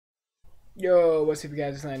Yo, what's up you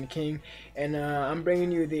guys, it's LioN King, and I'm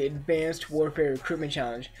bringing you the Advanced Warfare Recruitment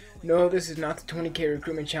Challenge. No, this is not the 20k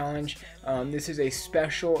Recruitment Challenge. This is a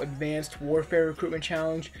special Advanced Warfare Recruitment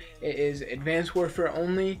Challenge. It is Advanced Warfare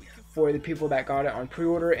only for the people that got it on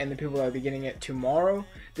pre-order and the people that will be getting it tomorrow.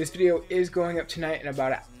 This video is going up tonight in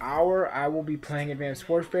about an hour. I will be playing Advanced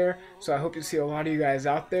Warfare, so I hope to see a lot of you guys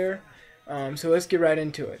out there. So let's get right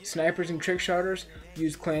into it. Snipers and trick shotters,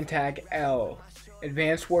 use clan tag L.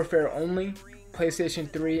 Advanced Warfare only, PlayStation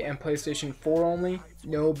 3 and PlayStation 4 only,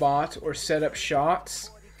 no bots or setup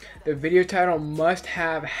shots. The video title must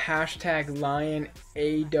have hashtag LioN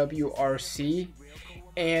AWRC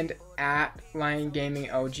and at LioN Gaming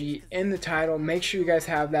LG in the title. Make sure you guys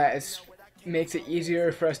have that. It makes it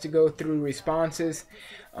easier for us to go through responses.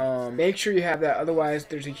 Make sure you have that, otherwise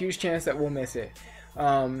there's a huge chance that we'll miss it.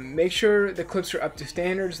 Make sure the clips are up to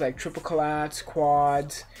standards like triple collats,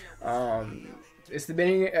 quads. It's the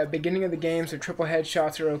beginning of the game, so triple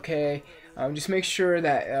headshots are okay. Just make sure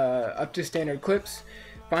that up to standard clips.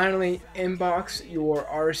 Finally, inbox your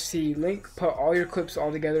RC link. Put all your clips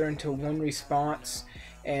all together into one response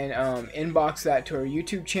and inbox that to our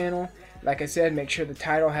YouTube channel. Like I said, make sure the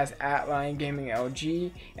title has at LioN Gaming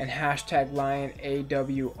LG and hashtag LioN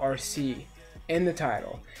AWRC in the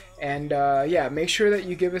title. And yeah, make sure that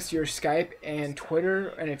you give us your Skype and Twitter,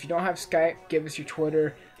 and if you don't have Skype, give us your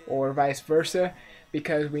Twitter or vice versa,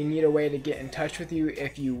 because we need a way to get in touch with you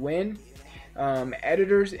if you win.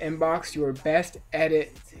 Editors, inbox your best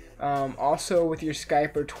edit also with your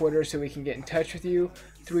Skype or Twitter so we can get in touch with you.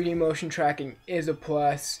 3D motion tracking is a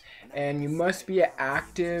plus, and you must be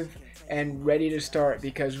active and ready to start,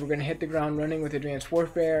 because we're going to hit the ground running with Advanced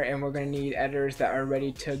Warfare, and we're going to need editors that are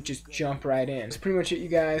ready to just jump right in. That's pretty much it, you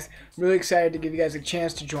guys. I'm really excited to give you guys a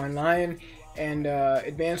chance to join LioN, and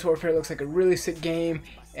Advanced Warfare looks like a really sick game,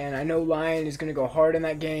 and I know LioN is going to go hard in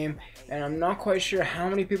that game, and I'm not quite sure how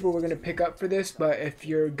many people we're going to pick up for this, but if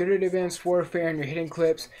you're good at Advanced Warfare and you're hitting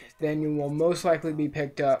clips, then you will most likely be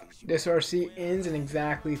picked up. This RC ends in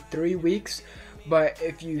exactly 3 weeks. But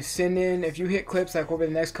if you hit clips like over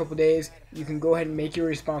the next couple days, you can go ahead and make your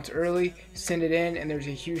response early, send it in, and there's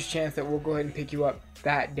a huge chance that we'll go ahead and pick you up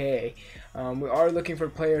that day. We are looking for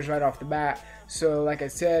players right off the bat, so like I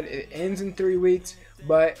said, it ends in 3 weeks,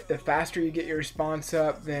 but the faster you get your response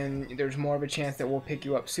up, then there's more of a chance that we'll pick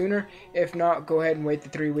you up sooner. If not, go ahead and wait the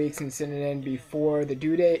 3 weeks and send it in before the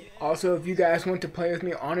due date. Also, if you guys want to play with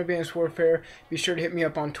me on Advanced Warfare, be sure to hit me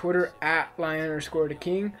up on Twitter at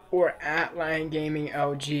LioN_TheKing or at LioN Gaming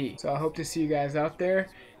LG. So I hope to see you guys out there,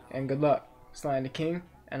 and good luck. It's LioN the King,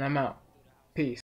 and I'm out. Peace.